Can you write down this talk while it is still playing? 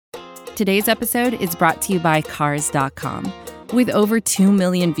Today's episode is brought to you by Cars.com. With over 2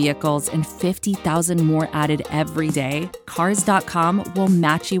 million vehicles and 50,000 more added every day, Cars.com will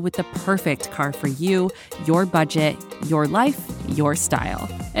match you with the perfect car for you, your budget, your life, your style.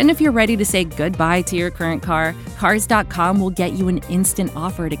 And if you're ready to say goodbye to your current car, Cars.com will get you an instant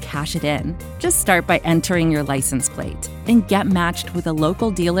offer to cash it in. Just start by entering your license plate and get matched with a local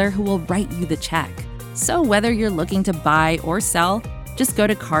dealer who will write you the check. So whether you're looking to buy or sell, just go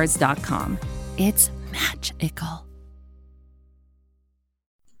to Cars.com. It's magical.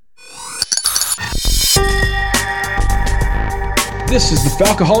 This is the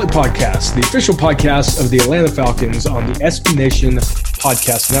Falcoholic Podcast, the official podcast of the Atlanta Falcons on the SB Nation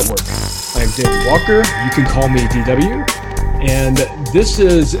Podcast Network. I am David Walker. You can call me DW. And this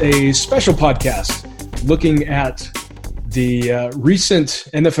is a special podcast looking at the recent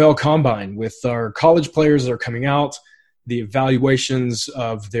NFL Combine with our college players that are coming out, the evaluations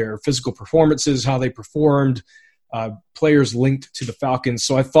of their physical performances, how they performed, players linked to the Falcons.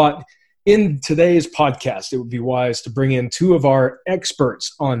 So I thought in today's podcast, it would be wise to bring in two of our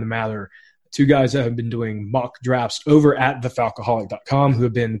experts on the matter, two guys that have been doing mock drafts over at thefalcoholic.com who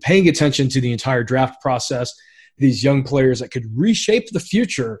have been paying attention to the entire draft process, these young players that could reshape the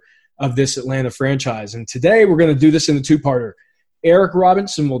future of this Atlanta franchise. And today we're going to do this in a two-parter. Eric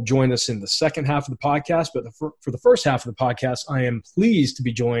Robinson will join us in the second half of the podcast, but for the first half of the podcast, I am pleased to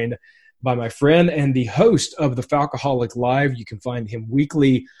be joined by my friend and the host of the Falcoholic Live. You can find him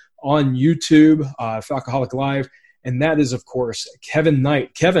weekly on YouTube, Falcoholic Live, and that is, of course, Kevin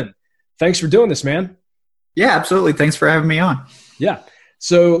Knight. Kevin, thanks for doing this, man. Yeah, absolutely. Thanks for having me on. Yeah.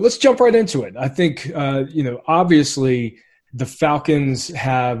 So let's jump right into it. I think, obviously the Falcons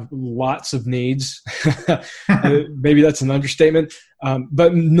have lots of needs. Maybe that's an understatement,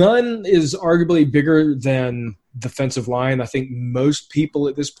 but none is arguably bigger than defensive line. I think most people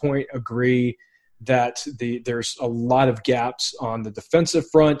at this point agree that there's a lot of gaps on the defensive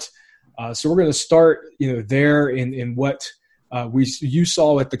front. So we're going to start, there in what you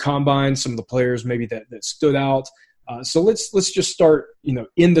saw at the Combine, some of the players maybe that stood out. So let's just start,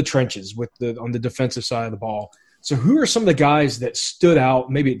 in the trenches on the defensive side of the ball. So who are some of the guys that stood out,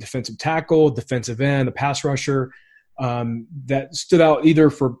 maybe at defensive tackle, defensive end, a pass rusher, that stood out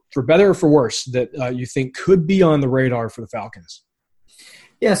either for better or for worse that you think could be on the radar for the Falcons?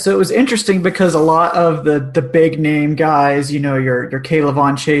 Yeah, so it was interesting because a lot of the big name guys, your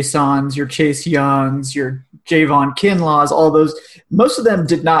K'Lavon Chaissons, your Chase Youngs, your Javon Kinlaws, all those, most of them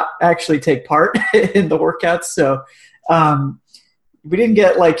did not actually take part in the workouts. So we didn't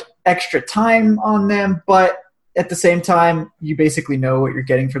get extra time on them, but at the same time, you basically know what you're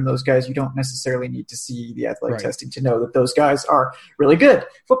getting from those guys. You don't necessarily need to see the athletic testing to know that those guys are really good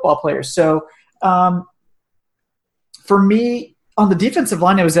football players. So for me, on the defensive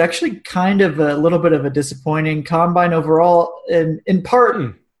line, it was actually kind of a little bit of a disappointing Combine overall, in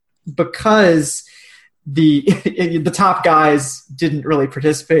part because the top guys didn't really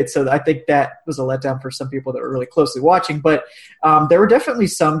participate. So I think that was a letdown for some people that were really closely watching. But there were definitely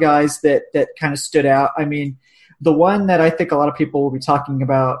some guys that kind of stood out. I mean, the one that I think a lot of people will be talking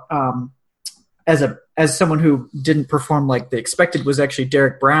about as someone who didn't perform like they expected was actually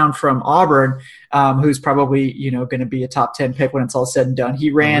Derek Brown from Auburn, who's probably going to be a top 10 pick when it's all said and done. He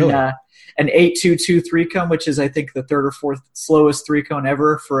ran an 8.22 3-cone, which is I think the third or fourth slowest 3-cone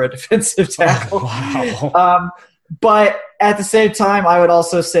ever for a defensive tackle. Oh, wow. But at the same time, I would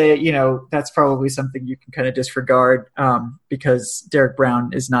also say, that's probably something you can kind of disregard because Derek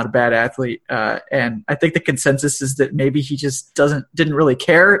Brown is not a bad athlete. And I think the consensus is that maybe he just didn't really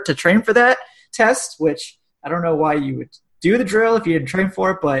care to train for that test, which I don't know why you would do the drill if you didn't train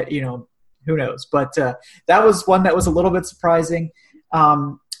for it, but, who knows. But that was one that was a little bit surprising.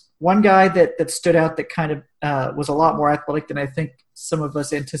 One guy that stood out that kind of was a lot more athletic than I think some of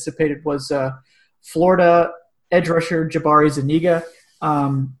us anticipated was Florida edge rusher Jabari Zuniga.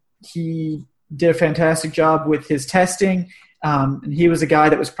 He did a fantastic job with his testing. And he was a guy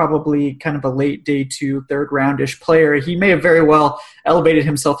that was probably kind of a late day 2, third roundish player. He may have very well elevated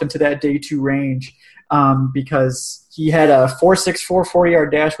himself into that day 2 range because he had a 4.64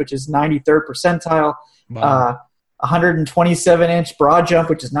 40-yard dash, which is 93rd percentile, 127-inch broad jump,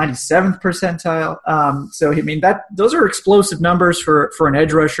 which is 97th percentile. So, I mean, those are explosive numbers for an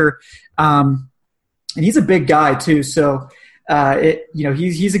edge rusher. And he's a big guy too. So,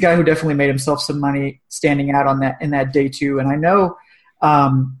 he's a guy who definitely made himself some money standing out in that day 2. And I know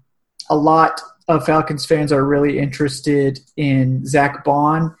a lot of Falcons fans are really interested in Zach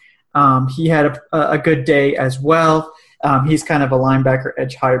Bond. He had a good day as well. He's kind of a linebacker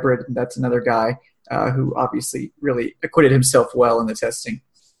edge hybrid, and that's another guy who obviously really acquitted himself well in the testing.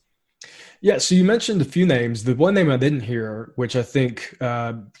 Yeah, so you mentioned a few names. The one name I didn't hear, which I think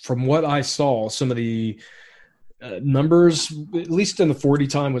from what I saw, some of the numbers, at least in the 40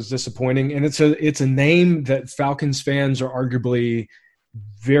 time, was disappointing. And it's a name that Falcons fans are arguably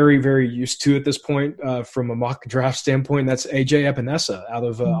very, very used to at this point from a mock draft standpoint. That's A.J. Epinesa out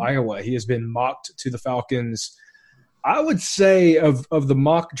of Iowa. He has been mocked to the Falcons. I would say of the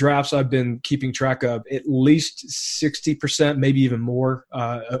mock drafts I've been keeping track of, at least 60%, maybe even more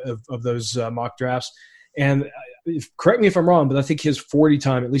of those mock drafts. And correct me if I'm wrong, but I think his 40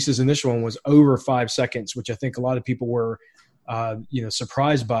 time, at least his initial one, was over 5 seconds, which I think a lot of people were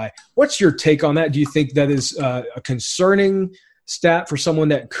surprised by. What's your take on that? Do you think that is a concerning stat for someone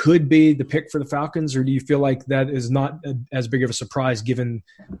that could be the pick for the Falcons, or do you feel like that is not as big of a surprise given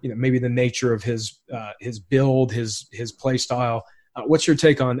maybe the nature of his build, his play style? What's your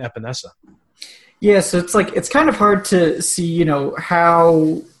take on Epinesa? Yeah, so it's kind of hard to see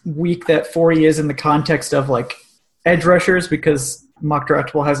how weak that 40 is in the context of like edge rushers, because Mock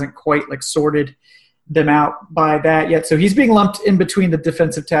Draftable hasn't quite like sorted them out by that yet. So he's being lumped in between the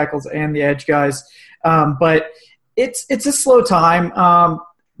defensive tackles and the edge guys, but it's a slow time.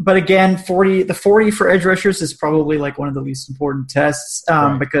 But again, the 40 for edge rushers is probably like one of the least important tests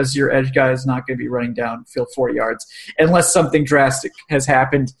Right. because your edge guy is not going to be running downfield 40 yards unless something drastic has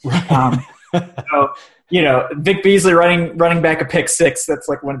happened. So, Vic Beasley running back a pick six, that's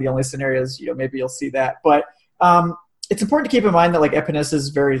like one of the only scenarios, maybe you'll see that. But it's important to keep in mind that like Epinesa is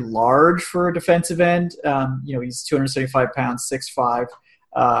very large for a defensive end. He's 275 pounds,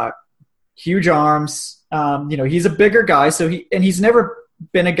 6'5", huge arms. He's a bigger guy, so he's never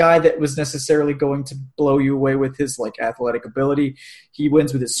been a guy that was necessarily going to blow you away with his like athletic ability. He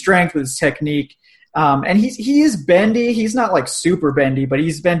wins with his strength, with his technique. And he is bendy. He's not like super bendy, but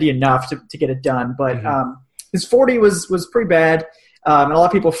he's bendy enough to get it done. But his 40 was pretty bad. And a lot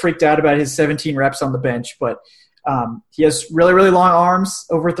of people freaked out about his 17 reps on the bench, but he has really, really long arms,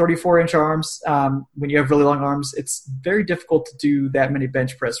 over 34-inch arms. When you have really long arms, it's very difficult to do that many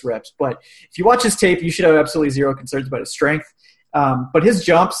bench press reps. But if you watch his tape, you should have absolutely zero concerns about his strength. But his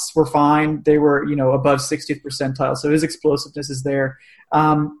jumps were fine. They were, above 60th percentile, so his explosiveness is there.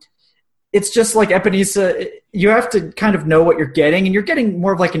 It's just like Epinesa, you have to kind of know what you're getting, and you're getting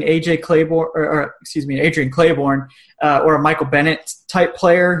more of like an Adrian Claiborne, or a Michael Bennett type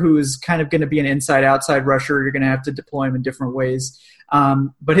player who is kind of going to be an inside-outside rusher. You're going to have to deploy him in different ways.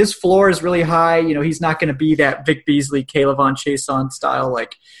 But his floor is really high. He's not going to be that Vic Beasley, Kayla Von Chason style,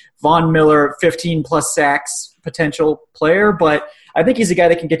 like Von Miller, 15-plus sacks potential player. But I think he's a guy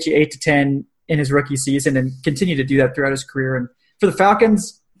that can get you 8 to 10 in his rookie season and continue to do that throughout his career. And for the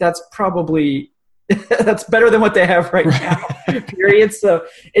Falcons, that's probably that's better than what they have right now. Period. So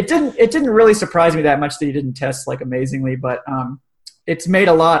it didn't really surprise me that much that he didn't test like amazingly, but it's made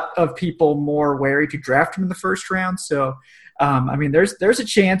a lot of people more wary to draft him in the first round. So there's a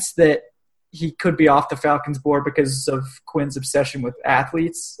chance that he could be off the Falcons board because of Quinn's obsession with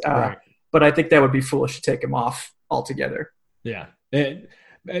athletes. Right. But I think that would be foolish to take him off altogether. Yeah.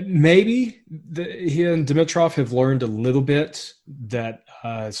 Maybe he and Dimitroff have learned a little bit that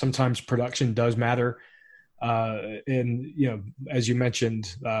sometimes production does matter. And, as you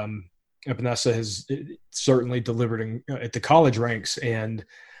mentioned, Epinesa has certainly delivered at the college ranks. And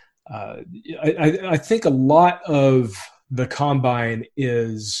I think a lot of the combine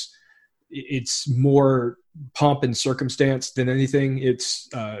it's more pomp and circumstance than anything. It's,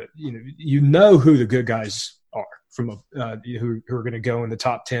 who the good guys are from who are going to go in the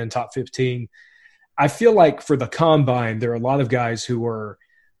top 10, top 15. I feel like for the combine, there are a lot of guys who are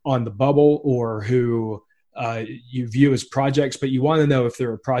on the bubble or who you view as projects, but you want to know if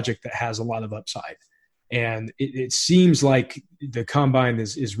they're a project that has a lot of upside. And it seems like the combine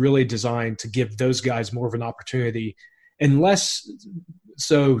is really designed to give those guys more of an opportunity, and less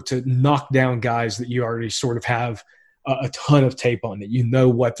so to knock down guys that you already sort of have a ton of tape on, that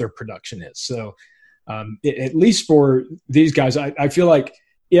what their production is. So at least for these guys, I feel like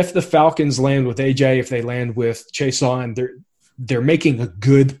if the Falcons land with AJ, if they land with Chason, they're making a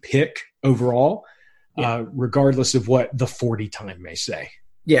good pick overall, regardless of what the 40 time may say.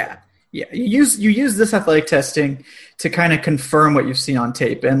 Yeah. Yeah. You use this athletic testing to kind of confirm what you've seen on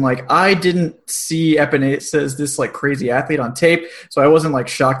tape. And like, I didn't see Epinesa as this like crazy athlete on tape, so I wasn't like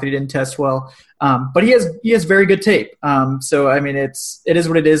shocked that he didn't test well. But he has very good tape. So I mean, it is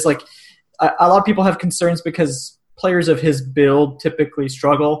what it is. Like, a lot of people have concerns because players of his build typically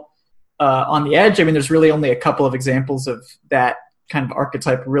struggle on the edge. I mean, there's really only a couple of examples of that kind of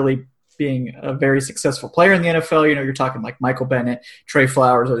archetype really being a very successful player in the NFL. You know, you're talking like Michael Bennett, Trey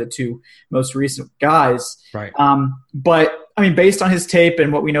Flowers are the two most recent guys. Right. But I mean, based on his tape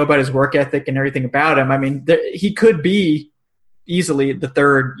and what we know about his work ethic and everything about him, I mean, he could be easily the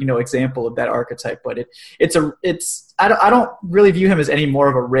third, you know, example of that archetype. But I don't really view him as any more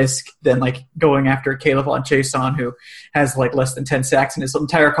of a risk than like going after K'Lavon Chaisson, who has like less than 10 sacks in his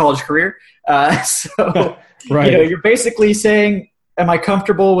entire college career. So right. You know, you're basically saying, am I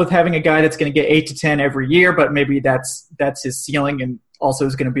comfortable with having a guy that's going to get 8 to 10 every year, but maybe that's his ceiling and also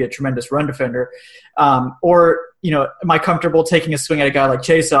is going to be a tremendous run defender? Or, you know, am I comfortable taking a swing at a guy like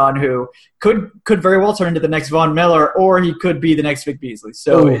Chaisson, who could very well turn into the next Von Miller, or he could be the next Vic Beasley?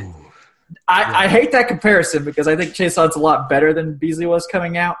 So I hate that comparison because I think Chaisson's a lot better than Beasley was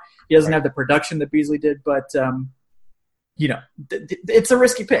coming out. He doesn't have the production that Beasley did, but you know, it's a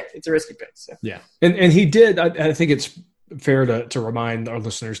risky pick. So. Yeah, and he did. I think it's fair to remind our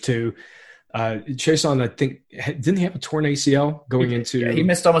listeners too. Chaisson, I think, didn't he have a torn ACL going into? Yeah, he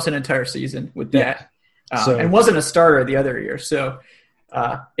missed almost an entire season with that, and wasn't a starter the other year. So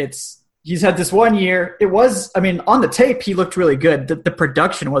he's had this 1 year. It was, I mean, on the tape he looked really good. The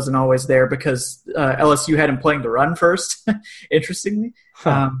production wasn't always there because LSU had him playing the run first. Interestingly,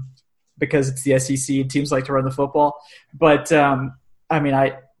 because it's the SEC and teams like to run the football. But I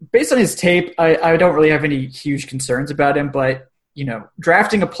mean, based on his tape, I don't really have any huge concerns about him. But you know,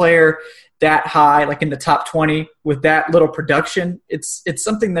 drafting a player that high, like in the top 20 with that little production, it's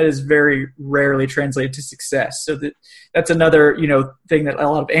something that is very rarely translated to success. So that's another, you know, thing that a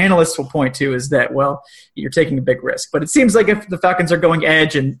lot of analysts will point to is that, well, you're taking a big risk. But it seems like if the Falcons are going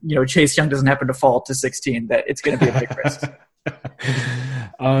edge and, you know, Chase Young doesn't happen to fall to 16, that it's going to be a big risk.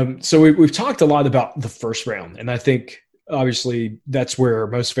 So we've talked a lot about the first round, and I think obviously that's where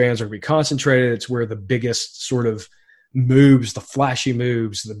most fans are going to be concentrated. It's where the biggest sort of moves, the flashy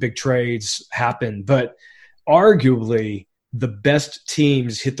moves, the big trades happen. But arguably the best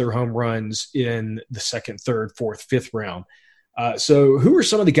teams hit their home runs in the second, third, fourth, fifth round. So who are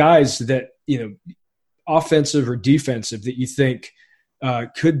some of the guys that, you know, offensive or defensive, that you think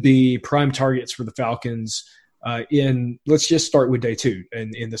could be prime targets for the Falcons let's just start with day two.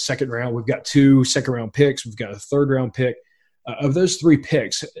 And in the second round, we've got 2 second-round picks. We've got a third-round pick. Of those 3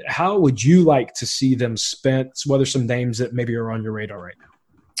 picks, how would you like to see them spent? What are some names that maybe are on your radar right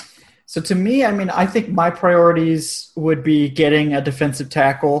now? So to me, I mean, I think my priorities would be getting a defensive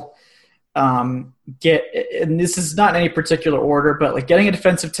tackle. And this is not in any particular order, but like getting a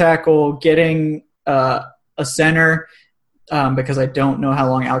defensive tackle, getting a center, because I don't know how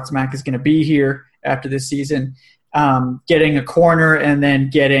long Alex Mack is going to be here after this season. Getting a corner, and then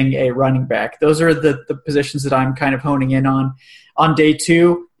getting a running back. Those are the positions that I'm kind of honing in on. On day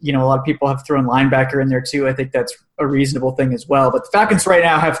 2, you know, a lot of people have thrown linebacker in there too. I think that's a reasonable thing as well. But the Falcons right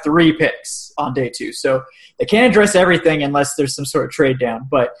now have 3 picks on day 2. So they can't address everything unless there's some sort of trade down.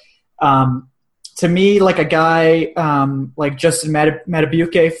 But to me, like a guy like Justin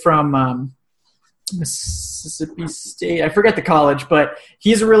Matabuke from Mississippi State, I forget the college, but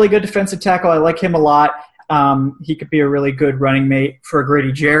he's a really good defensive tackle. I like him a lot. He could be a really good running mate for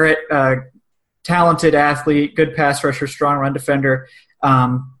Grady Jarrett, talented athlete, good pass rusher, strong run defender.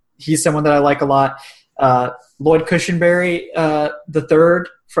 He's someone that I like a lot. Lloyd Cushenberry, the third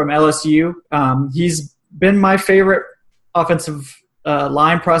from LSU. He's been my favorite offensive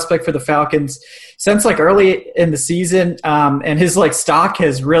line prospect for the Falcons since like early in the season. And his like stock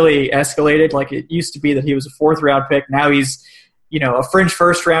has really escalated. Like it used to be that he was a 4th round pick. Now he's, you know, a fringe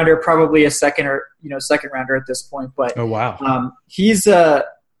first rounder, probably a second rounder at this point. But oh wow, he's a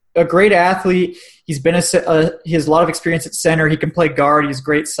great athlete. He has a lot of experience at center. He can play guard. He's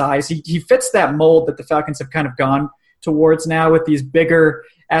great size. He fits that mold that the Falcons have kind of gone towards now with these bigger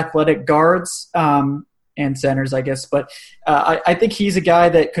athletic guards and centers, I guess. But I think he's a guy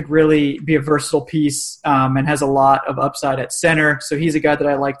that could really be a versatile piece and has a lot of upside at center. So he's a guy that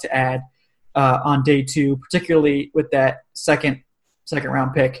I like to add on day 2, particularly with that second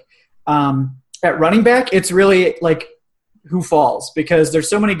round pick. At running back, it's really like who falls, because there's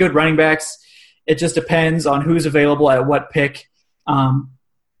so many good running backs. It just depends on who's available at what pick. The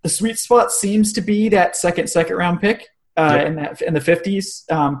sweet spot seems to be that second round pick in the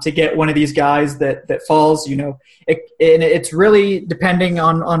 50s to get one of these guys that falls. You know, and it's really depending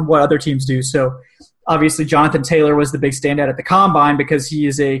on what other teams do. So obviously Jonathan Taylor was the big standout at the Combine because he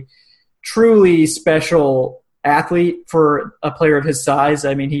is a truly special athlete for a player of his size.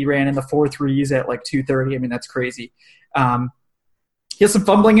 I mean, he ran in the 4.3s at like 230. I mean, that's crazy. He has some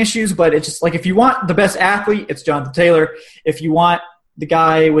fumbling issues, but it's just like if you want the best athlete, it's Jonathan Taylor. If you want the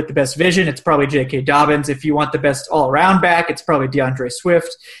guy with the best vision, it's probably J.K. Dobbins. If you want the best all-around back, it's probably DeAndre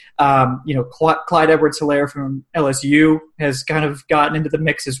Swift. Clyde Edwards-Helaire from LSU has kind of gotten into the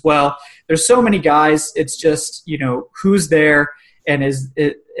mix as well. There's so many guys. It's just, who's there, and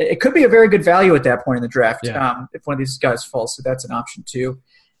it could be a very good value at that point in the draft if one of these guys falls. So that's an option too.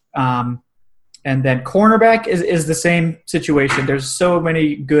 And then cornerback is the same situation. There's so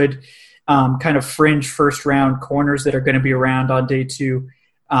many good kind of fringe first-round corners that are going to be around on day 2.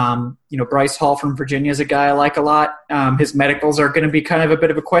 Bryce Hall from Virginia is a guy I like a lot. His medicals are going to be kind of a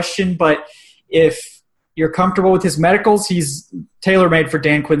bit of a question, but if you're comfortable with his medicals, he's tailor-made for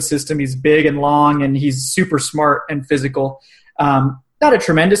Dan Quinn's system. He's big and long, and he's super smart and physical. Not a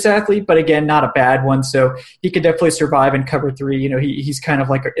tremendous athlete, but again, not a bad one. So he could definitely survive in cover 3. He's kind of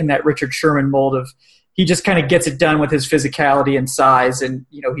like in that Richard Sherman mold of he just kind of gets it done with his physicality and size, and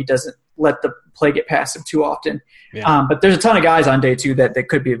he doesn't let the play get past him too often. Yeah. But there's a ton of guys on day 2 that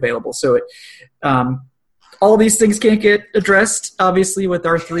could be available. So all of these things can't get addressed, obviously, with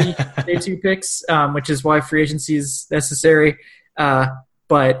our 3 day 2 picks, which is why free agency is necessary.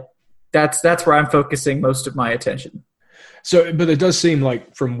 But that's where I'm focusing most of my attention. So, but it does seem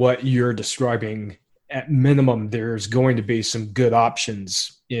like from what you're describing, at minimum, there's going to be some good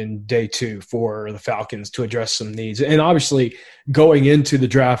options in day 2 for the Falcons to address some needs. And obviously going into the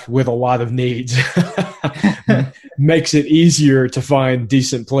draft with a lot of needs makes it easier to find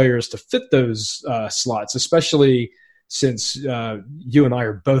decent players to fit those slots, especially since you and I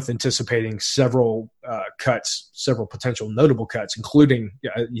are both anticipating several cuts, several potential notable cuts, including,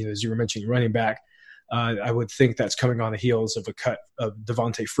 as you were mentioning, running back. I would think that's coming on the heels of a cut of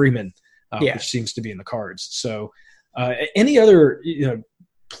Devontae Freeman, which seems to be in the cards. So any other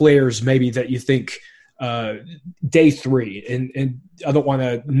players maybe that you think day 3, and I don't want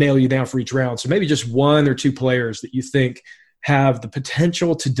to nail you down for each round, so maybe just 1 or 2 players that you think have the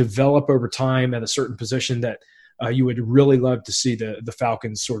potential to develop over time at a certain position that you would really love to see the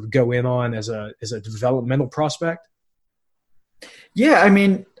Falcons sort of go in on as a developmental prospect? Yeah, I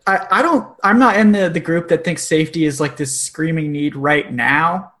mean, I'm not in the group that thinks safety is like this screaming need right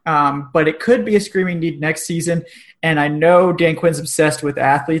now, but it could be a screaming need next season. And I know Dan Quinn's obsessed with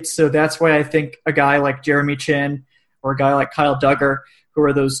athletes, so that's why I think a guy like Jeremy Chin or a guy like Kyle Duggar, who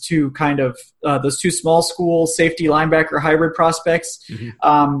are those two those 2 small school safety linebacker hybrid prospects.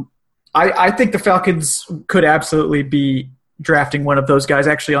 Mm-hmm. I think the Falcons could absolutely be drafting one of those guys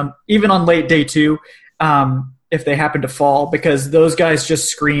actually even on late day 2. If they happen to fall, because those guys just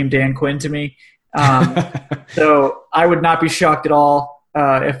scream Dan Quinn to me. So I would not be shocked at all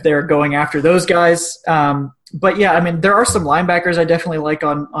if they're going after those guys. But yeah, I mean, there are some linebackers I definitely like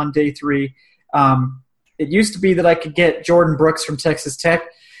on day 3. It used to be that I could get Jordan Brooks from Texas Tech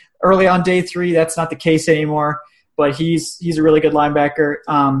early on day 3. That's not the case anymore, but he's a really good linebacker.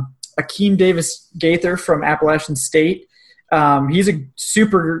 Akeem Davis Gaither from Appalachian State. He's a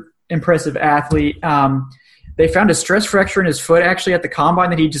super impressive athlete. They found a stress fracture in his foot actually at the combine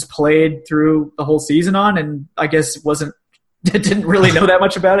that he just played through the whole season on, and I guess didn't really know that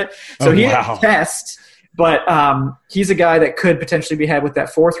much about it. So he didn't test, but he's a guy that could potentially be had with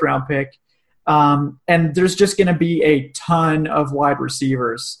that 4th round pick. And there's just going to be a ton of wide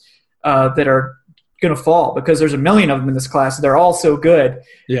receivers that are going to fall because there's a million of them in this class. They're all so good.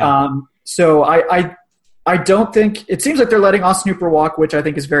 Yeah. So I don't think – it seems like they're letting Austin Hooper walk, which I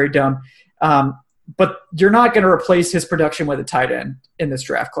think is very dumb. But you're not going to replace his production with a tight end in this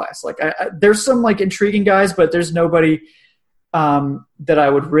draft class. Like there's some like intriguing guys, but there's nobody that I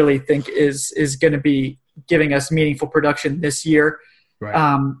would really think is going to be giving us meaningful production this year.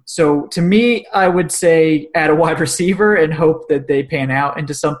 Right. So to me, I would say add a wide receiver and hope that they pan out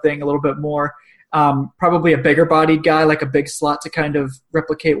into something a little bit more. Probably a bigger bodied guy, like a big slot to kind of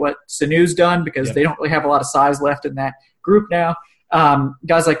replicate what Sanu's done because they don't really have a lot of size left in that group now.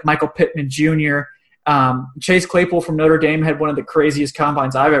 Guys like Michael Pittman Jr., Chase Claypool from Notre Dame had one of the craziest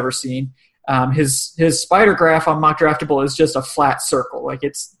combines I've ever seen. His spider graph on Mock Draftable is just a flat circle. Like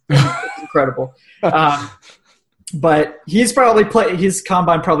it's incredible. But he's probably his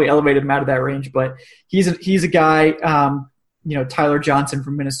combine probably elevated him out of that range, but he's a guy, Tyler Johnson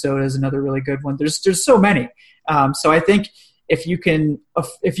from Minnesota is another really good one. There's so many. So I think if you can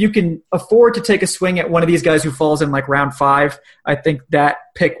afford to take a swing at one of these guys who falls in like round 5, I think that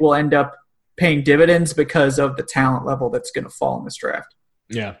pick will end up paying dividends because of the talent level that's going to fall in this draft.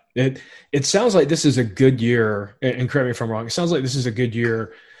 Yeah. It sounds like this is a good year, and correct me if I'm wrong, it sounds like this is a good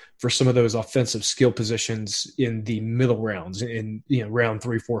year for some of those offensive skill positions in the middle rounds, in round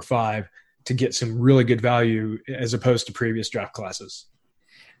 3, 4, 5, to get some really good value as opposed to previous draft classes.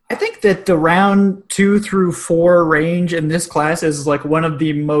 I think that the round 2 through 4 range in this class is like one of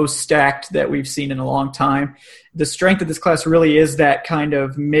the most stacked that we've seen in a long time. The strength of this class really is that kind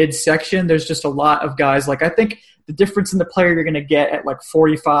of mid-section. There's just a lot of guys. Like, I think the difference in the player you're going to get at like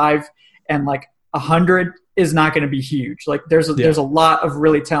 45 and like 100 is not going to be huge. Like, there's a lot of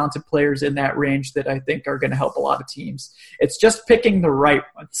really talented players in that range that I think are going to help a lot of teams. It's just picking the right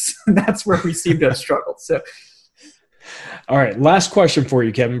ones. That's where we seem to have struggled. So, all right, last question for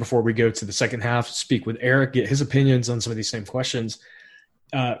you, Kevin, before we go to the second half, speak with Eric, get his opinions on some of these same questions.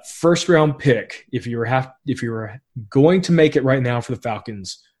 First round pick, if you were going to make it right now for the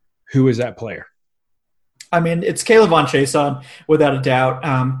Falcons, who is that player? I mean, it's K'Lavon Chaisson, without a doubt.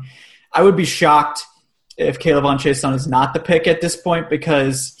 I would be shocked if K'Lavon Chaisson is not the pick at this point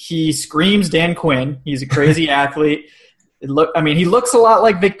because he screams Dan Quinn. He's a crazy athlete. He looks a lot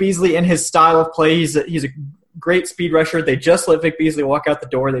like Vic Beasley in his style of play. He's a great speed rusher. They just let Vic Beasley walk out the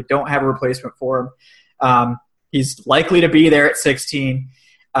door. They don't have a replacement for him. He's likely to be there at 16.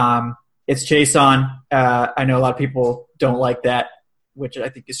 It's Chaisson. I know a lot of people don't like that, which I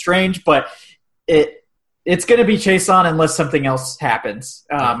think is strange, but it's going to be Chaisson unless something else happens.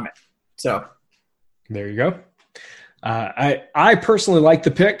 So there you go. I personally like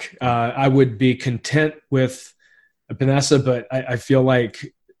the pick. I would be content with Panessa, but I feel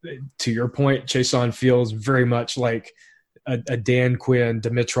like, to your point, Chaisson feels very much like a Dan Quinn,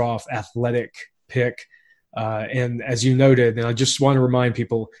 Dimitroff athletic pick. And as you noted, and I just want to remind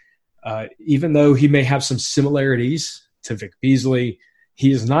people, even though he may have some similarities to Vic Beasley,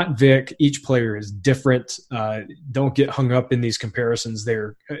 he is not Vic. Each player is different. Don't get hung up in these comparisons.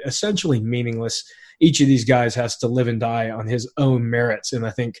 They're essentially meaningless. Each of these guys has to live and die on his own merits. And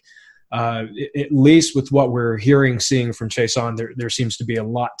I think at least with what we're seeing from Chaisson, there seems to be a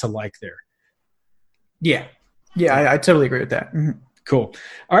lot to like there. Yeah, I totally agree with that. Mm-hmm. Cool.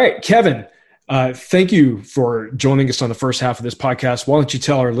 All right, Kevin, thank you for joining us on the first half of this podcast. Why don't you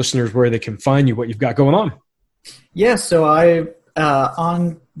tell our listeners where they can find you, what you've got going on? Yeah, so I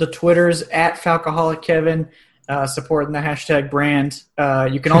on the Twitters at Falcoholic Kevin, supporting the hashtag brand.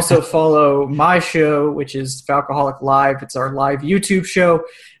 You can also follow my show, which is Falcoholic Live. It's our live YouTube show.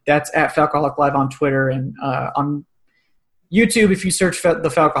 That's at Falcoholic Live on Twitter. And on YouTube, if you search the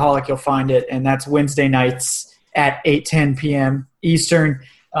Falcoholic, you'll find it. And that's Wednesday nights at 8:10 p.m. Eastern.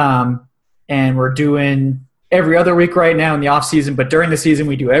 And we're doing every other week right now in the off season, but during the season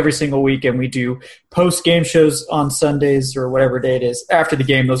we do every single week, and we do post-game shows on Sundays or whatever day it is after the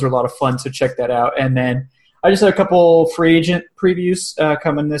game. Those are a lot of fun, so check that out. And then I just had a couple free agent previews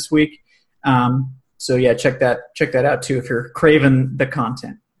coming this week. So yeah, check that out too if you're craving the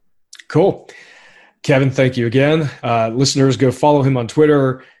content. Cool. Kevin, thank you again. Listeners, go follow him on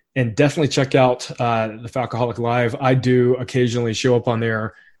Twitter and definitely check out the Falcoholic Live. I do occasionally show up on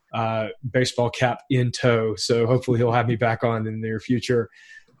there, baseball cap in tow. So hopefully he'll have me back on in the near future.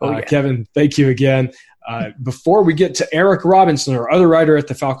 Yeah. Kevin, thank you again. Before we get to Eric Robinson, our other writer at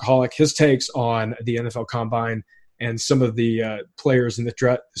the Falcoholic, his takes on the NFL Combine and some of the players in this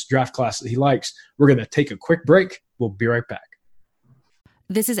draft class that he likes, we're going to take a quick break. We'll be right back.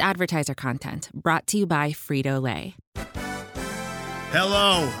 This is advertiser content brought to you by Frito-Lay.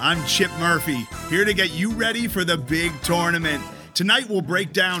 Hello, I'm Chip Murphy, here to get you ready for the big tournament. Tonight we'll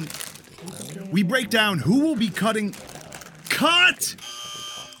break down who will be cutting. Cut!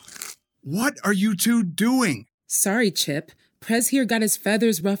 What are you two doing? Sorry, Chip. Prez here got his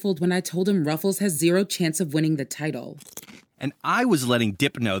feathers ruffled when I told him Ruffles has zero chance of winning the title. And I was letting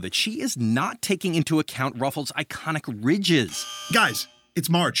Dip know that she is not taking into account Ruffles' iconic ridges. Guys, it's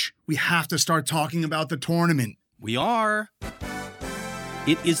March. We have to start talking about the tournament. We are.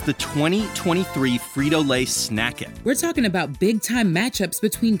 It is the 2023 Frito-Lay Snack It. We're talking about big-time matchups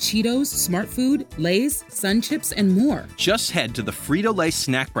between Cheetos, Smart Food, Lay's, Sun Chips, and more. Just head to the Frito-Lay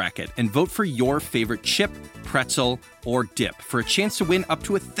Snack Bracket and vote for your favorite chip, pretzel, or dip for a chance to win up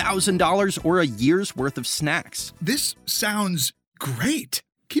to $1,000 or a year's worth of snacks. This sounds great.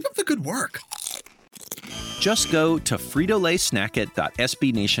 Keep up the good work. Just go to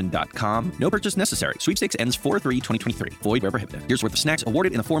fritolaysnackit.sbnation.com. No purchase necessary. Sweepstakes ends 4/3/2023. Void where prohibited. Year's worth of snacks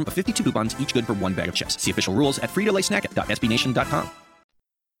awarded in the form of 52 coupons, each good for one bag of chips. See official rules at fritolaysnackit.sbnation.com.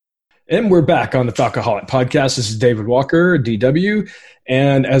 And we're back on the Falcoholic Podcast. This is David Walker, DW.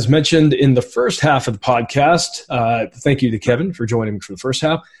 And as mentioned in the first half of the podcast, thank you to Kevin for joining me for the first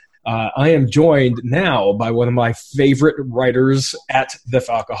half. I am joined now by one of my favorite writers at the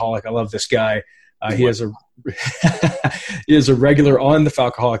Falcoholic. I love this guy. He is a regular on the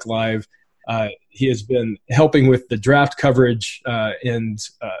Falcoholic Live. He has been helping with the draft coverage and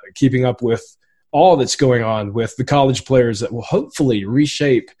keeping up with all that's going on with the college players that will hopefully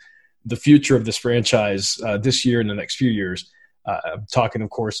reshape the future of this franchise this year and the next few years. I'm talking, of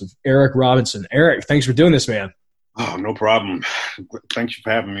course, of Eric Robinson. Eric, thanks for doing this, man. Oh, no problem. Thank you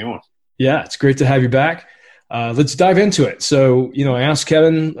for having me on. Yeah, it's great to have you back. Let's dive into it. So, I asked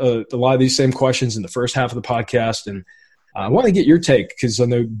Kevin a lot of these same questions in the first half of the podcast, and I want to get your take because I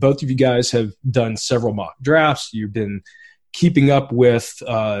know both of you guys have done several mock drafts. You've been keeping up with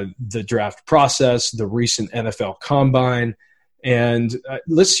the draft process, the recent NFL Combine, and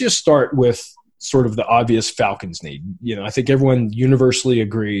let's just start with sort of the obvious Falcons need. I think everyone universally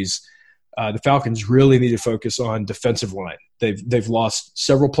agrees the Falcons really need to focus on defensive line. They've lost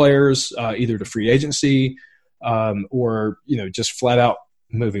several players either to free agency or just flat out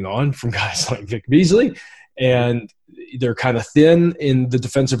moving on from guys like Vic Beasley, and they're kind of thin in the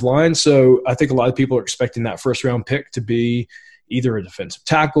defensive line. So I think a lot of people are expecting that first round pick to be either a defensive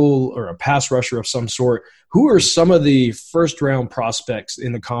tackle or a pass rusher of some sort. Who are some of the first round prospects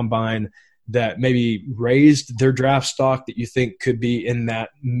in the Combine that maybe raised their draft stock that you think could be in that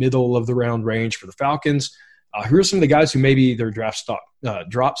middle of the round range for the Falcons? Who are some of the guys who maybe their draft stock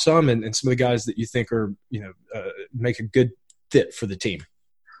dropped some, and some of the guys that you think are, make a good fit for the team?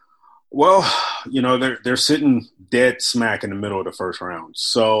 Well, they're sitting dead smack in the middle of the first round.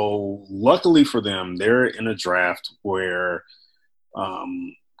 So luckily for them, they're in a draft where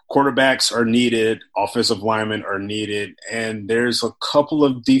quarterbacks are needed, offensive linemen are needed, and there's a couple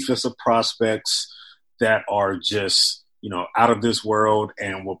of defensive prospects that are just, out of this world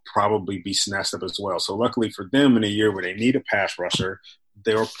and will probably be snatched up as well. So luckily for them, in a year where they need a pass rusher,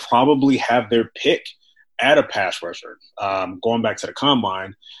 they'll probably have their pick at a pass rusher. Going back to the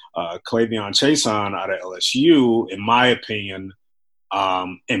Combine, K'Lavon Chaisson out of LSU, in my opinion,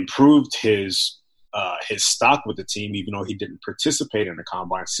 improved his stock with the team, even though he didn't participate in the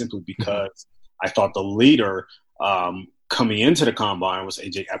Combine, simply because I thought the leader coming into the Combine was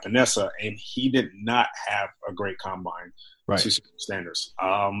A.J. Epinesa, and he did not have a great Combine to standards.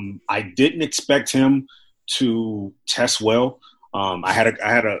 I didn't expect him to test well. I had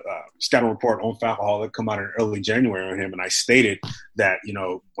a scouting report on Falcoholic come out in early January on him, and I stated that,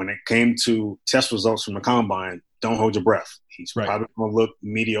 when it came to test results from the Combine, don't hold your breath. He's probably going to look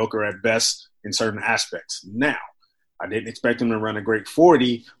mediocre at best in certain aspects. Now, I didn't expect him to run a great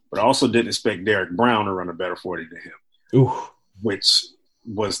 40, but I also didn't expect Derek Brown to run a better 40 than him, which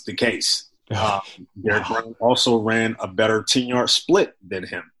was the case. Derek Brown also ran a better 10-yard split than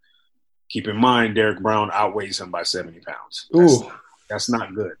him. Keep in mind, Derek Brown outweighs him by 70 pounds. That's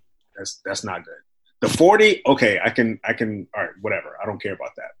not good. That's not good. The 40, okay, I can, all right, whatever. I don't care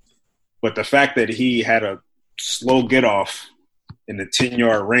about that. But the fact that he had a slow get off in the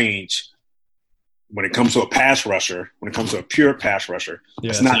 10-yard range when it comes to a pass rusher, when it comes to a pure pass rusher,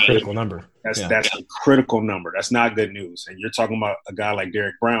 that's not a critical number. That's a critical number. That's not good news. And you're talking about a guy like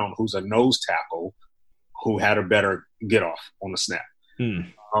Derek Brown, who's a nose tackle, who had a better get off on the snap.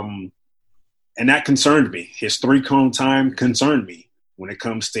 And that concerned me. His 3-cone time concerned me when it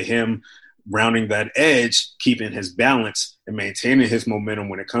comes to him rounding that edge, keeping his balance and maintaining his momentum.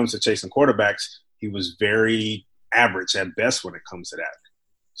 When it comes to chasing quarterbacks, he was very average at best when it comes to that.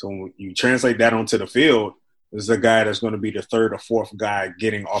 So when you translate that onto the field, this is a guy that's going to be the third or fourth guy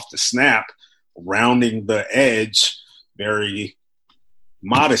getting off the snap, rounding the edge very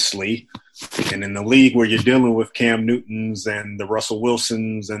modestly. And in the league where you're dealing with Cam Newtons and the Russell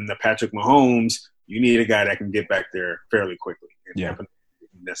Wilsons and the Patrick Mahomes, you need a guy that can get back there fairly quickly. And didn't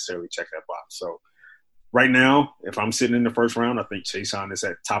necessarily check that box. So right now, if I'm sitting in the first round, I think Chaisson is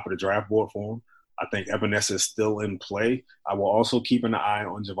at top of the draft board for him. I think Epinesa is still in play. I will also keep an eye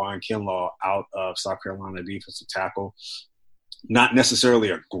on Javon Kinlaw out of South Carolina, defensive tackle. Not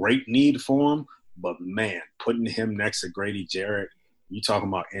necessarily a great need for him, but, man, putting him next to Grady Jarrett, you talking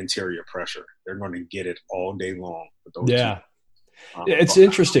about interior pressure. They're going to get it all day long with those two. It's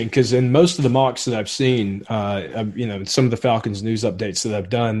interesting because in most of the mocks that I've seen, some of the Falcons news updates that I've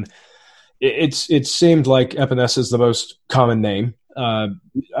done, it seemed like Epinesa is the most common name. I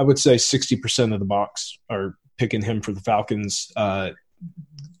would say 60% of the mocks are picking him for the Falcons.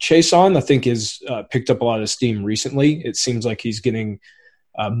 Chaisson, I think, has picked up a lot of steam recently. It seems like he's getting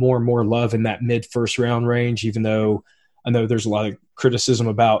more and more love in that mid-first round range, even though I know there's a lot of criticism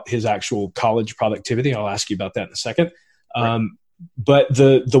about his actual college productivity. I'll ask you about that in a second. But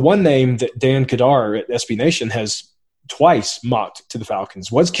the one name that Dan Kadar at SB Nation has twice mocked to the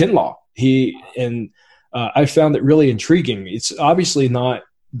Falcons was Kinlaw. I found it really intriguing. It's obviously not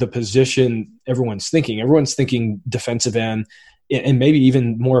the position everyone's thinking. Everyone's thinking defensive end and maybe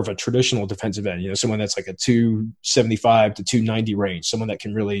even more of a traditional defensive end, someone that's like a 275 to 290 range, someone that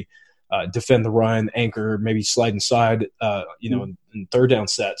can really defend the run, anchor, maybe slide inside, in third down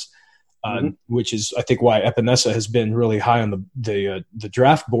sets, which is, I think, why Epinesa has been really high on the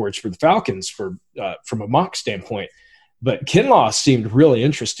draft boards for the Falcons from a mock standpoint. But Kinlaw seemed really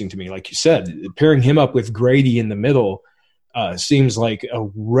interesting to me, like you said. Pairing him up with Grady in the middle seems like a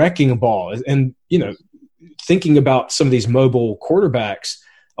wrecking ball. And, thinking about some of these mobile quarterbacks,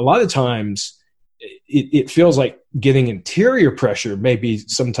 a lot of times it feels like getting interior pressure may be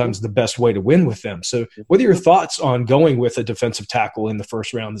sometimes the best way to win with them. So what are your thoughts on going with a defensive tackle in the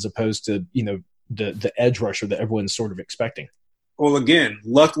first round as opposed to, the edge rusher that everyone's sort of expecting? Well, again,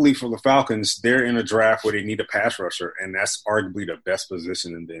 luckily for the Falcons, they're in a draft where they need a pass rusher, and that's arguably the best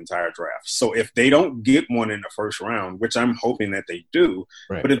position in the entire draft. So if they don't get one in the first round, which I'm hoping that they do,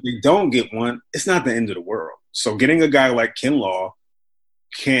 right. But if they don't get one, it's not the end of the world. So getting a guy like Kinlaw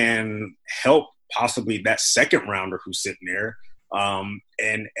can help possibly that second rounder who's sitting there and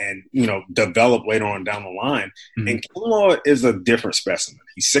develop later on down the line. Mm-hmm. And Kinlaw is a different specimen.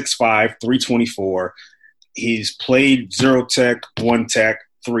 He's 6'5", 324. He's played 0 tech, 1 tech,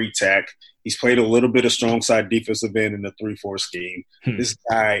 3 tech. He's played a little bit of strong side defensive end in the 3-4 scheme. This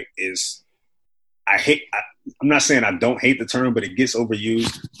guy is – I'm not saying I don't hate the term, but it gets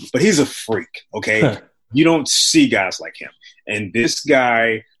overused. But he's a freak, okay? You don't see guys like him. And this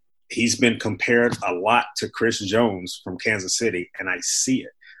guy, he's been compared a lot to Chris Jones from Kansas City, and I see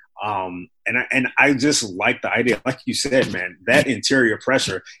it. And I just like the idea, like you said, man, that interior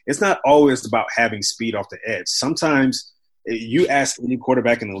pressure, it's not always about having speed off the edge. Sometimes you ask any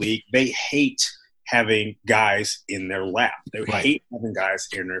quarterback in the league, they hate having guys in their lap. They hate having guys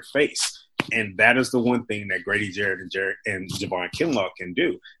in their face. And that is the one thing that Grady Jarrett and Javon Kinlaw can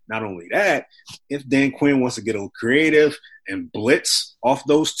do. Not only that, if Dan Quinn wants to get a little creative and blitz off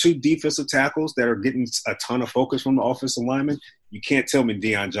those two defensive tackles that are getting a ton of focus from the offensive linemen, you can't tell me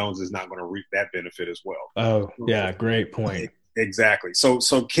Deion Jones is not going to reap that benefit as well. Oh, yeah, great point. Exactly. So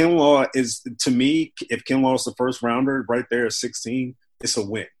Kinlaw is, to me, if Kinlaw is the first rounder right there at 16, it's a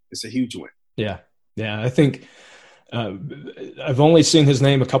win. It's a huge win. Yeah. I think I've only seen his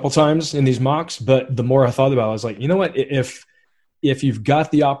name a couple times in these mocks, but the more I thought about it, I was like, you know what? If you've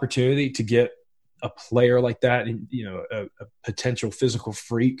got the opportunity to get a player like that, a potential physical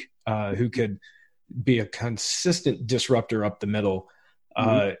freak who could be a consistent disruptor up the middle,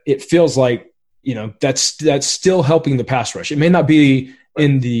 it feels like, that's still helping the pass rush. It may not be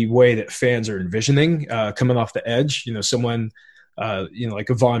in the way that fans are envisioning coming off the edge, someone, like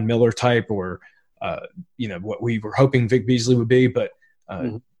a Von Miller type or, what we were hoping Vic Beasley would be. But,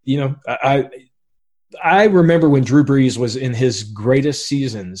 I remember when Drew Brees was in his greatest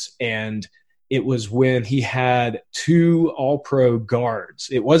seasons, and it was when he had 2 all-pro guards.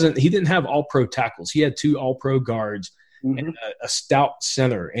 He didn't have all-pro tackles. He had 2 all-pro guards and a stout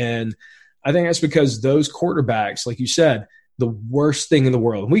center. And I think that's because those quarterbacks, like you said, the worst thing in the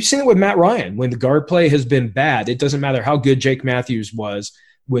world. And we've seen it with Matt Ryan. When the guard play has been bad, it doesn't matter how good Jake Matthews was.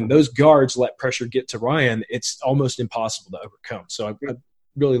 When those guards let pressure get to Ryan, it's almost impossible to overcome. So I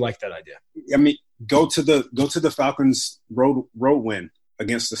really like that idea. I mean, go to the Falcons road win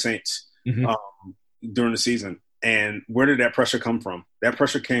against the Saints during the season. And where did that pressure come from? That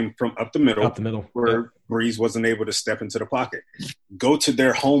pressure came from up the middle. Where Brees wasn't able to step into the pocket. Go to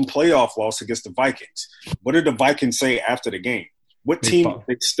their home playoff loss against the Vikings. What did the Vikings say after the game? What team did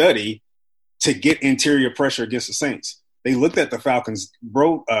they study to get interior pressure against the Saints? They looked at the Falcons'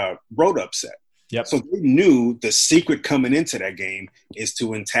 road upset. Yep. So they knew the secret coming into that game is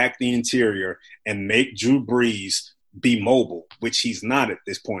to attack the interior and make Drew Brees be mobile, which he's not at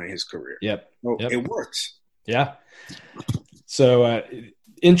this point in his career. So it works. Yeah. So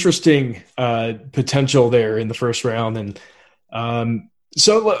interesting potential there in the first round. And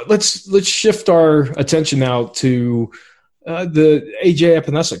so let's shift our attention now to the AJ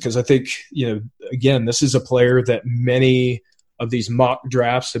Epinesa, because I think, again, this is a player that many of these mock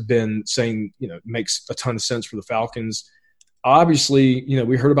drafts have been saying, makes a ton of sense for the Falcons. Obviously,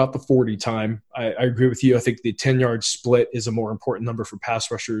 we heard about the 40 time. I agree with you. I think the 10-yard split is a more important number for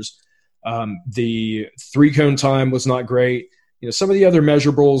pass rushers. The 3-cone time was not great. Some of the other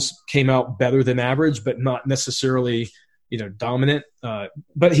measurables came out better than average, but not necessarily, dominant.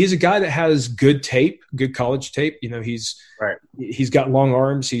 But he's a guy that has good tape, good college tape. He's got long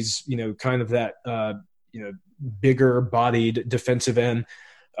arms. He's, kind of that, bigger bodied defensive end.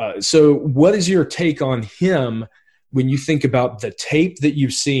 So what is your take on him when you think about the tape that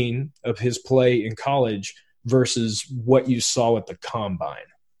you've seen of his play in college versus what you saw at the combine?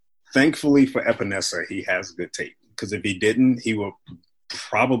 Thankfully for Epinesa, he has good tape, because if he didn't, he would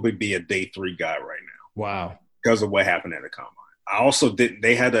probably be a day 3 guy right now. Wow. Because of what happened at the combine. I also didn't.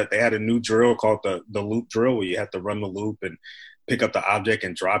 They had a new drill called the loop drill, where you have to run the loop and pick up the object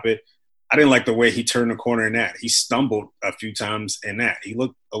and drop it. I didn't like the way he turned the corner in that. He stumbled a few times in that. He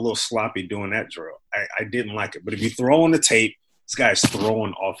looked a little sloppy doing that drill. I didn't like it. But if you throw on the tape, this guy's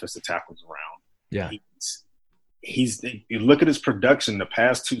throwing offensive tackles around. Yeah. You look at his production the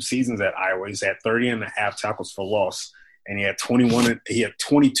past 2 seasons at Iowa. He's had 30.5 tackles for loss, and he had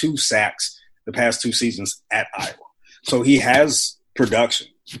 22 sacks the past 2 seasons at Iowa. So he has production.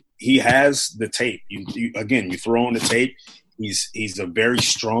 He has the tape. You throw on the tape. He's a very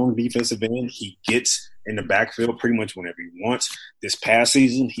strong defensive end. He gets in the backfield pretty much whenever he wants. This past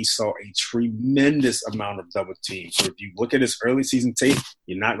season, he saw a tremendous amount of double teams. So if you look at his early season tape,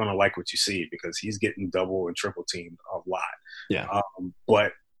 you're not going to like what you see because he's getting double and triple teamed a lot. Yeah.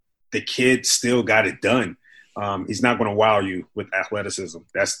 But the kid still got it done. He's not going to wow you with athleticism.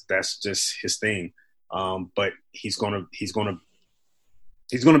 That's just his thing. But he's going to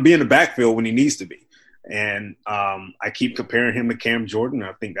be in the backfield when he needs to be. And I keep comparing him to Cam Jordan.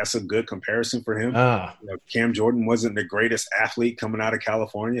 I think that's a good comparison for him. Cam Jordan wasn't the greatest athlete coming out of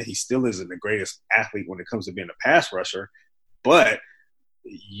California. He still isn't the greatest athlete when it comes to being a pass rusher. But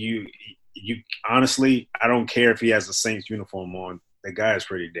you honestly, I don't care if he has the Saints uniform on. The guy is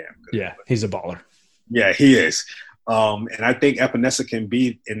pretty damn good. Yeah, he's a baller. Yeah, he is. And I think Epinesa can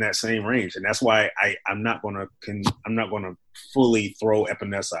be in that same range, and that's why I'm not going to fully throw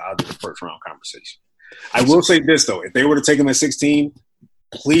Epinesa out of the first round conversation. I will say this, though. If they were to take him at 16,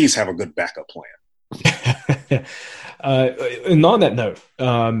 please have a good backup plan. And on that note,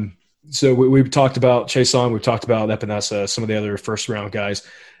 so we've talked about Chaisson, we've talked about Epinesa, some of the other first-round guys.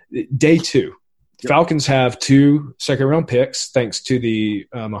 Day 2, Falcons have 2 second-round picks thanks to the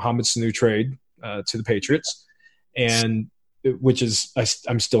Mohamed Sanu trade to the Patriots, and which is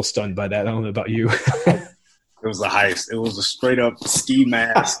I'm still stunned by that. I don't know about you. It was the highest. It was a straight-up ski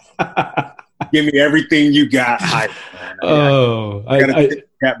mask. Give me everything you got. I got to tip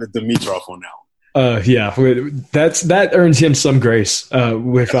Captain Dimitrov on now. Yeah, that earns him some grace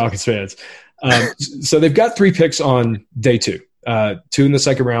with Falcons fans. So they've got 3 picks on day 2, 2 in the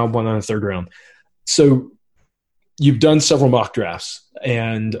second round, 1 on the third round. So you've done several mock drafts,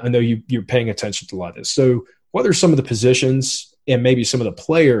 and I know you're paying attention to a lot of this. So what are some of the positions and maybe some of the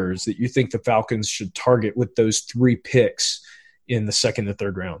players that you think the Falcons should target with those 3 picks in the second and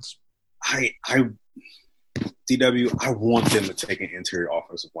third rounds? DW, I want them to take an interior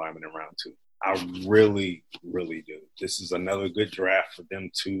offensive lineman in round 2. I really, really do. This is another good draft for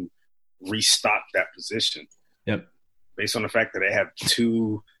them to restock that position. Yep. Based on the fact that they have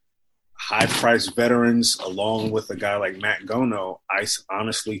 2 high-priced veterans along with a guy like Matt Gono, I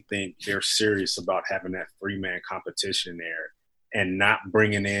honestly think they're serious about having that 3-man competition there and not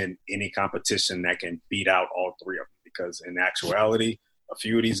bringing in any competition that can beat out all 3 of them. Because in actuality, a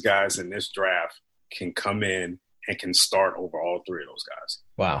few of these guys in this draft can come in and can start over all 3 of those guys.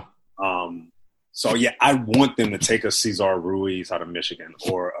 Wow. So, yeah, I want them to take a Cesar Ruiz out of Michigan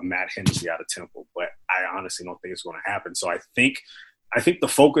or a Matt Hennessy out of Temple, but I honestly don't think it's going to happen. So I think the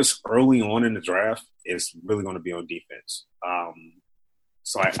focus early on in the draft is really going to be on defense.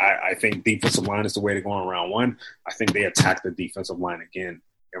 So I think defensive line is the way to go in round 1. I think they attack the defensive line again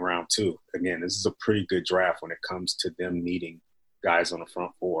in round 2. Again, this is a pretty good draft when it comes to them needing guys on the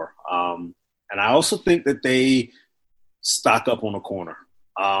front 4. And I also think that they stock up on the corner.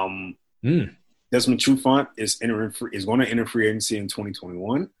 Desmond Trufant is going to enter free agency in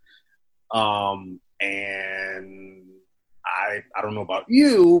 2021. And I don't know about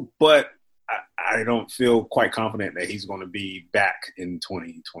you, but I don't feel quite confident that he's going to be back in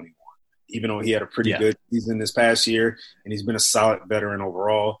 2021. Even though he had a pretty good season this past year and he's been a solid veteran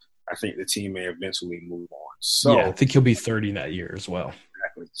overall, I think the team may eventually move on. So I think he'll be 30 that year as well.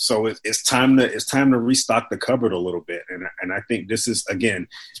 Exactly. So it's time to restock the cupboard a little bit. And I think this is, again,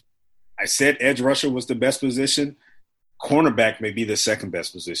 I said edge rusher was the best position. Cornerback may be the second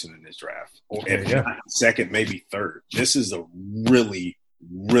best position in this draft. Or if not second, maybe third. This is a really,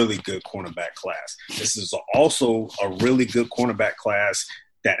 really good cornerback class. This is also a really good cornerback class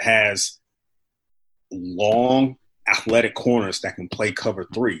that has long, athletic corners that can play cover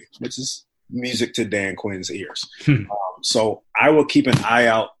 3, which is music to Dan Quinn's ears. So I will keep an eye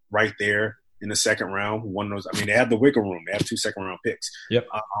out right there in the second round. One of those, I mean, they have the wiggle room. They have 2 second-round picks. Yep.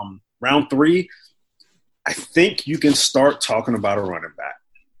 Round 3, I think you can start talking about a running back.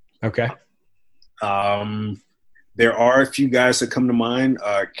 Okay. There are a few guys that come to mind.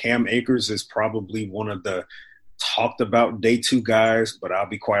 Cam Akers is probably one of the talked about day 2 guys, but I'll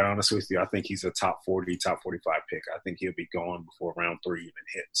be quite honest with you. I think he's a top 40, top 45 pick. I think he'll be gone before round 3 even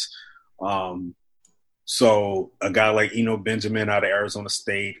hits. So a guy like Eno Benjamin out of Arizona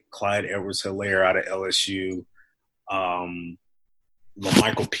State, Clyde Edwards-Helaire out of LSU, LaMichael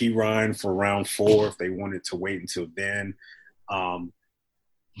Pirine for round 4 if they wanted to wait until then.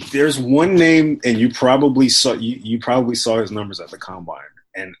 There's one name, and you probably saw his numbers at the combine,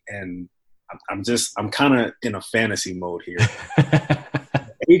 and I'm kind of in a fantasy mode here.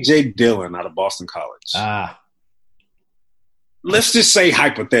 AJ Dillon out of Boston College. Let's just say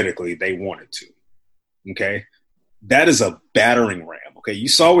hypothetically they wanted to. Okay, that is a battering ram. Okay, you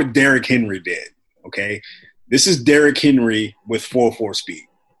saw what Derrick Henry did. Okay, this is Derrick Henry with 4.4 speed.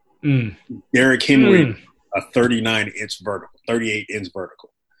 Derrick Henry, a 39-inch vertical, 38-inch vertical.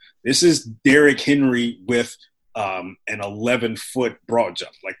 This is Derrick Henry with an 11-foot broad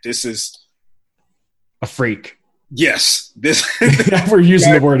jump. Like, this is a freak. Yes, this. We're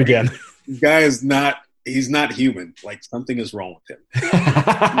using the word again. This guy is not. He's not human. Like, something is wrong with him.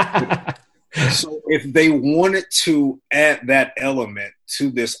 So if they wanted to add that element to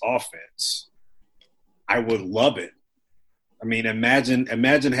this offense, I would love it. I mean, imagine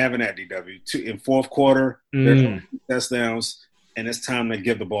having that, DW. In fourth quarter, there's no touchdowns, and it's time to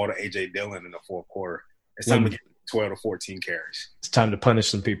give the ball to A.J. Dillon in the fourth quarter. It's time to get 12 to 14 carries. It's time to punish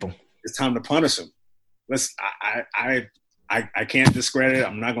some people. It's time to punish them. I can't discredit it.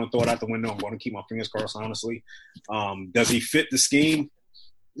 I'm not going to throw it out the window. I'm going to keep my fingers crossed, honestly. Does he fit the scheme?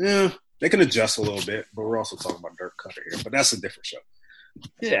 Yeah. They can adjust a little bit, but we're also talking about Dirk Cutter here. But that's a different show.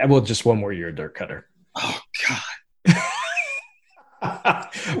 Yeah, well, just one more year, Dirk Cutter. Oh God,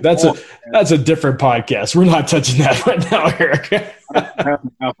 that's a different podcast. We're not touching that right now, Eric. I have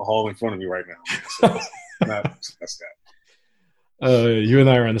alcohol in front of me right now, so that's that. You and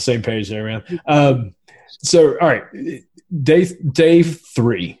I are on the same page there, man. So, all right, day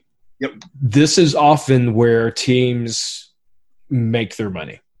 3. Yep. This is often where teams make their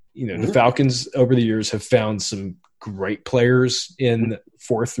money. You know, the Falcons over the years have found some great players in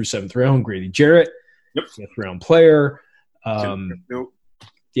 4th through 7th round. Grady Jarrett, 5th round player.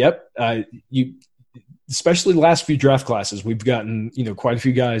 You, especially the last few draft classes, we've gotten, quite a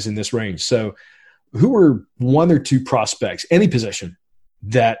few guys in this range. So who are 1 or 2 prospects, any position,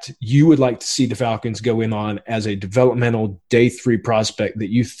 that you would like to see the Falcons go in on as a developmental day 3 prospect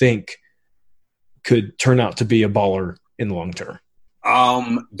that you think could turn out to be a baller in the long term?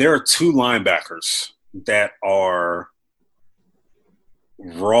 There are 2 linebackers that are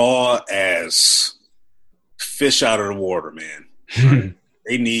raw as fish out of the water, man. Right?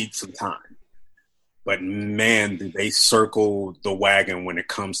 They need some time. But, man, do they circle the wagon when it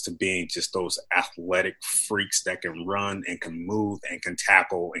comes to being just those athletic freaks that can run and can move and can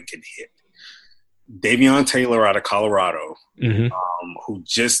tackle and can hit. Davion Taylor out of Colorado, who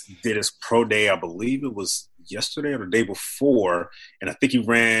just did his pro day, I believe it was yesterday or the day before, and I think he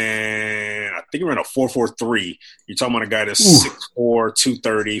ran a 4.43. You're talking about a guy that's 6'4",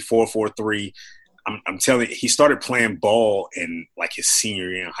 230, 4.43. I'm telling you, he started playing ball in like his senior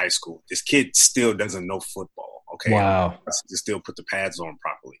year in high school. This kid still doesn't know football. Okay, wow, to still put the pads on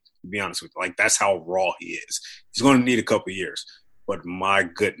properly. To be honest with you, like, that's how raw he is. He's going to need a couple years, but my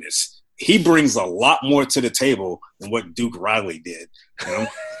goodness, he brings a lot more to the table than what Duke Riley did. And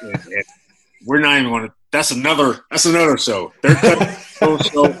we're not even going to. That's another show. They're own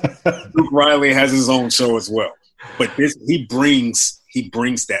show. Duke Riley has his own show as well. But he brings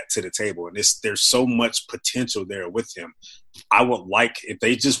that to the table, and there's so much potential there with him. I would like, if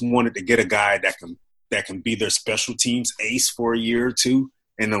they just wanted to get a guy that can be their special teams ace for a year or 2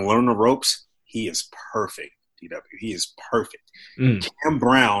 and then learn the ropes. He is perfect. DW, he is perfect. Cam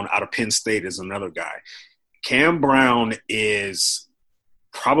Brown out of Penn State is another guy. Cam Brown is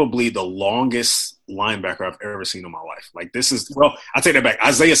probably the longest linebacker I've ever seen in my life. Like, this is, well, I'll take that back.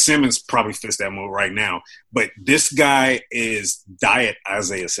 Isaiah Simmons probably fits that mold right now, but this guy is diet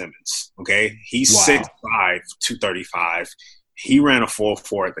Isaiah Simmons. Okay. He's 6'5", 235. He ran a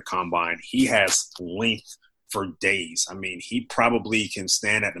 4.4 at the combine. He has length for days. I mean, he probably can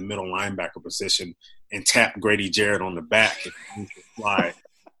stand at the middle linebacker position and tap Grady Jarrett on the back if he can fly.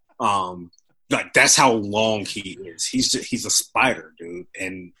 Like, that's how long he is. He's a spider, dude.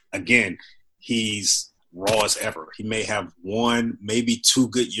 And again, he's raw as ever. He may have 1, maybe 2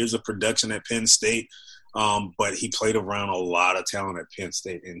 good years of production at Penn State, but he played around a lot of talent at Penn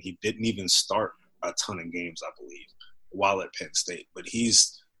State, and he didn't even start a ton of games, I believe, while at Penn State. But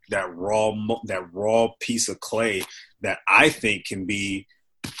he's that raw piece of clay that I think can be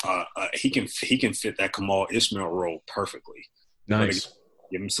he can fit that Kamal Ishmael role perfectly. Nice.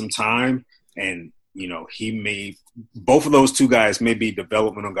 Give him some time. And, both of those 2 guys may be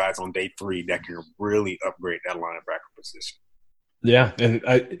developmental guys on day 3 that can really upgrade that linebacker position. Yeah,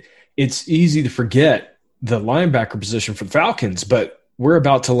 and it's easy to forget the linebacker position for the Falcons, but we're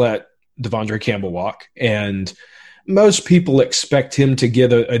about to let Devondre Campbell walk, and most people expect him to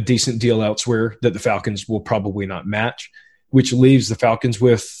get a decent deal elsewhere that the Falcons will probably not match, which leaves the Falcons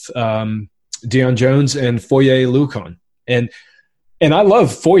with Deion Jones and Foye Oluokun. And I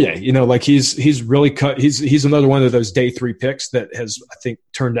love Foye. Like he's really cut. He's another one of those day 3 picks that has, I think,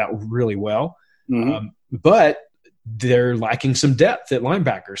 turned out really well. Mm-hmm. But they're lacking some depth at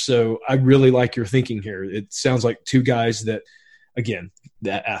linebacker. So I really like your thinking here. It sounds like 2 guys that, again,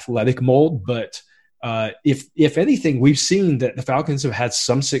 that athletic mold. But if anything, we've seen that the Falcons have had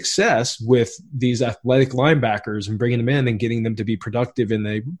some success with these athletic linebackers and bringing them in and getting them to be productive in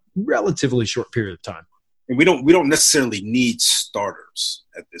a relatively short period of time. And we don't necessarily need starters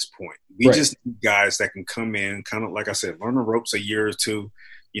at this point. We just need guys that can come in, kind of like I said, learn the ropes a year or two.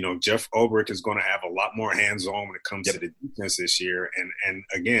 Jeff Ulbrich is going to have a lot more hands-on when it comes to the defense this year. And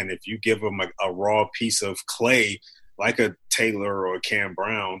again, if you give him a raw piece of clay like a Taylor or a Cam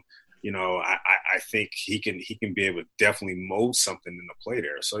Brown, I think he can be able to definitely mold something in the play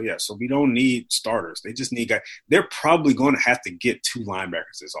there. So we don't need starters. They just need guys. They're probably going to have to get 2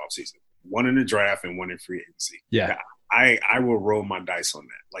 linebackers this offseason. One in the draft and one in free agency. Yeah. I will roll my dice on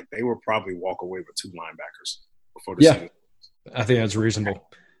that. Like, they will probably walk away with 2 linebackers before the season. I think that's reasonable.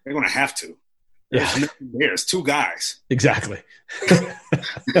 They're going to have to. There's 2 guys. Exactly.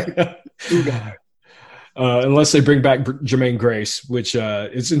 2 guys. Unless they bring back Jermaine Grace, which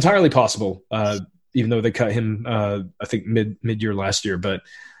is entirely possible, even though they cut him, I think, mid-year last year. But,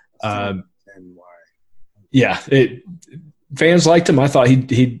 and why? Yeah, fans liked him. I thought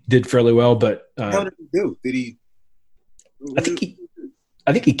he did fairly well, but how did he do? Did he? I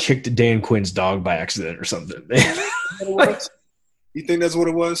think he kicked Dan Quinn's dog by accident or something. You think that's what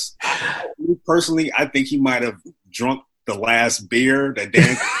it was? Me personally, I think he might have drunk the last beer that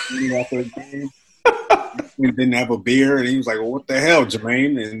Dan Quinn after the game. He didn't have a beer, and he was like, "Well, what the hell,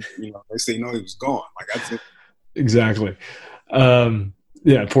 Jermaine?" And they say no, he was gone. Like, that's it. Exactly.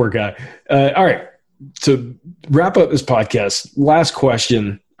 Yeah, poor guy. All right. To wrap up this podcast, last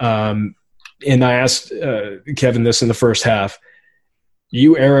question, and I asked Kevin this in the first half.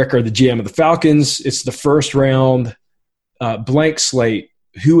 You, Eric, are the GM of the Falcons. It's the first round, blank slate.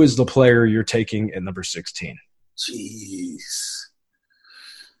 Who is the player you're taking at number 16? Jeez.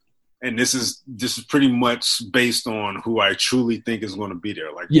 And this is pretty much based on who I truly think is going to be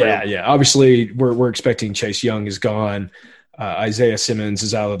there. Like, yeah. Obviously, we're expecting Chase Young is gone, Isaiah Simmons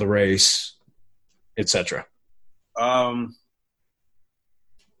is out of the race, etc.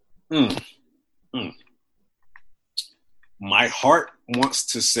 My heart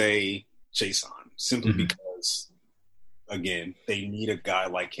wants to say Jason, simply because, again, they need a guy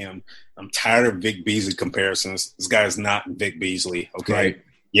like him. I'm tired of Vic Beasley comparisons. This guy is not Vic Beasley, okay? Right.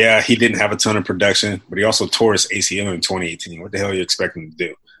 Yeah, he didn't have a ton of production, but he also tore his ACL in 2018. What the hell are you expecting to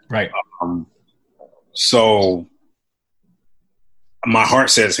do? Right. So my heart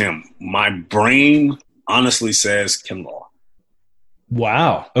says him. My brain honestly says Kinlaw.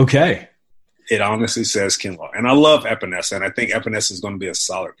 Wow. Okay. It honestly says Kinlaw. And I love Epinesa, and I think Epinesa is going to be a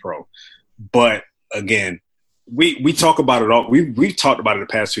solid pro. But, again, we talk about it all. We've talked about it the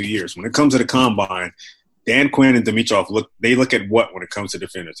past 2 years. When it comes to the combine, Dan Quinn and Dimitroff look at what when it comes to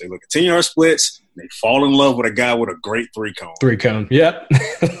defenders? They look at 10-yard splits. And they fall in love with a guy with a great 3-cone. 3-cone, yep.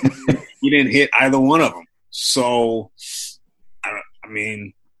 He didn't hit either one of them. So,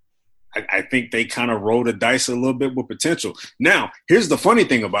 I think they kind of roll the dice a little bit with potential. Now, here's the funny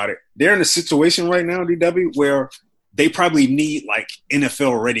thing about it. They're in a situation right now, DW, where they probably need, like,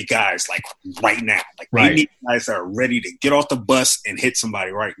 NFL-ready guys, like, right now. Like, They need guys that are ready to get off the bus and hit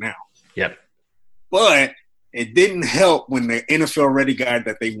somebody right now. Yep. But it didn't help when the NFL-ready guy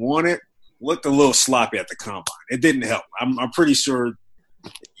that they wanted looked a little sloppy at the combine. It didn't help. I'm pretty sure.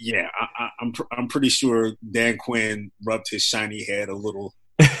 Yeah, I'm pretty sure Dan Quinn rubbed his shiny head a little.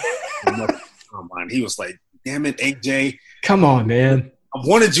 Combine. He was like, "Damn it, AJ! Come on, man! I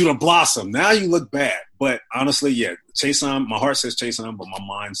wanted you to blossom. Now you look bad." But honestly, yeah, Chason. My heart says Chason, but my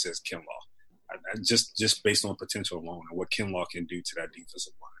mind says Kinlaw. Just based on potential alone and what Kinlaw can do to that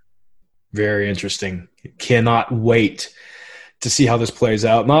defensive line. Very interesting. Cannot wait to see how this plays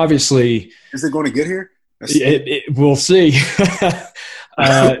out. And obviously, is it going to get here? We'll see.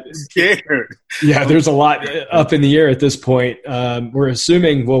 Scared. Yeah, there's a lot up in the air at this point. We're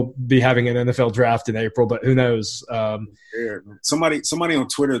assuming we'll be having an NFL draft in April, but who knows? Somebody on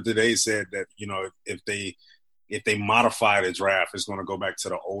Twitter today said that, if they modify the draft, it's going to go back to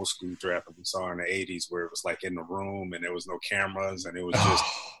the old school draft that we saw in the 80s, where it was like in the room and there was no cameras and it was just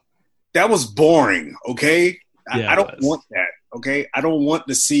that was boring. Okay, I don't want that. Okay, I don't want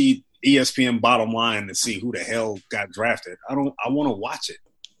to see ESPN bottom line to see who the hell got drafted. I want to watch it.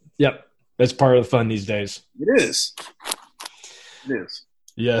 Yep. That's part of the fun these days. It is.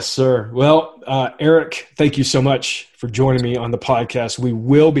 Yes, sir. Well, Eric, thank you so much for joining me on the podcast. We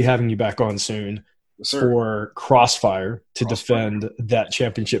will be having you back on soon for Crossfire to defend that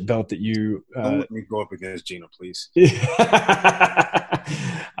championship belt that you don't let me go up against Gina, please. I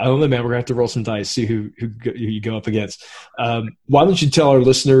don't know, man. We're going to have to roll some dice, see who you go up against. Why don't you tell our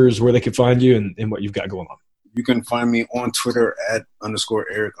listeners where they can find you and what you've got going on? You can find me on Twitter at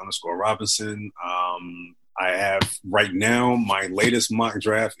 _Eric_Robinson. I have right now, my latest mock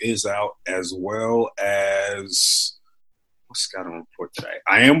draft is out, as well as what's scouting report today.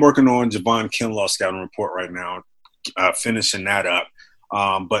 I am working on Javon Kinlaw's scouting report right now, finishing that up.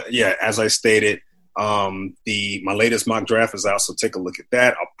 But yeah, as I stated, my latest mock draft is out, so take a look at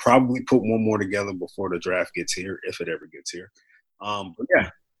that. I'll probably put one more together before the draft gets here, if it ever gets here. But yeah,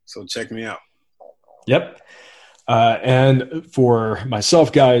 so check me out. Yep. And for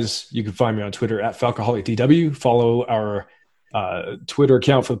myself, guys, you can find me on Twitter at FalcoholicDW. Follow our Twitter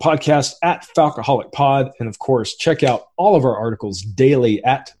account for the podcast at FalcoholicPod. And, of course, check out all of our articles daily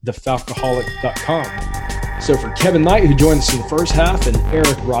at thefalcoholic.com. So for Kevin Knight, who joined us in the first half, and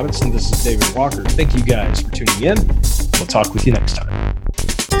Eric Robinson, this is David Walker. Thank you guys for tuning in. We'll talk with you next time.